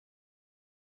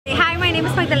name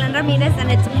is Magdalena Ramirez,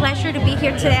 and it's a pleasure to be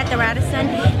here today at the Radisson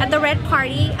at the Red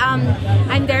Party.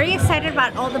 I'm very excited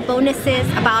about all the bonuses,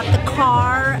 about the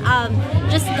car,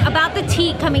 just about the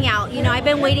tea coming out. You know, I've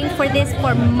been waiting for this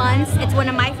for months. It's one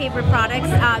of my favorite products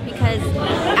because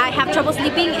I have trouble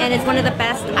sleeping, and it's one of the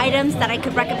best items that I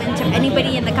could recommend to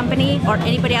anybody in the company or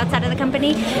anybody outside of the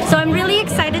company. So I'm really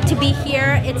excited to be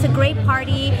here. It's a great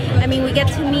party. I mean, we get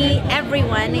to meet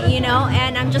everyone, you know,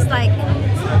 and I'm just like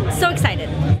so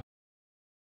excited.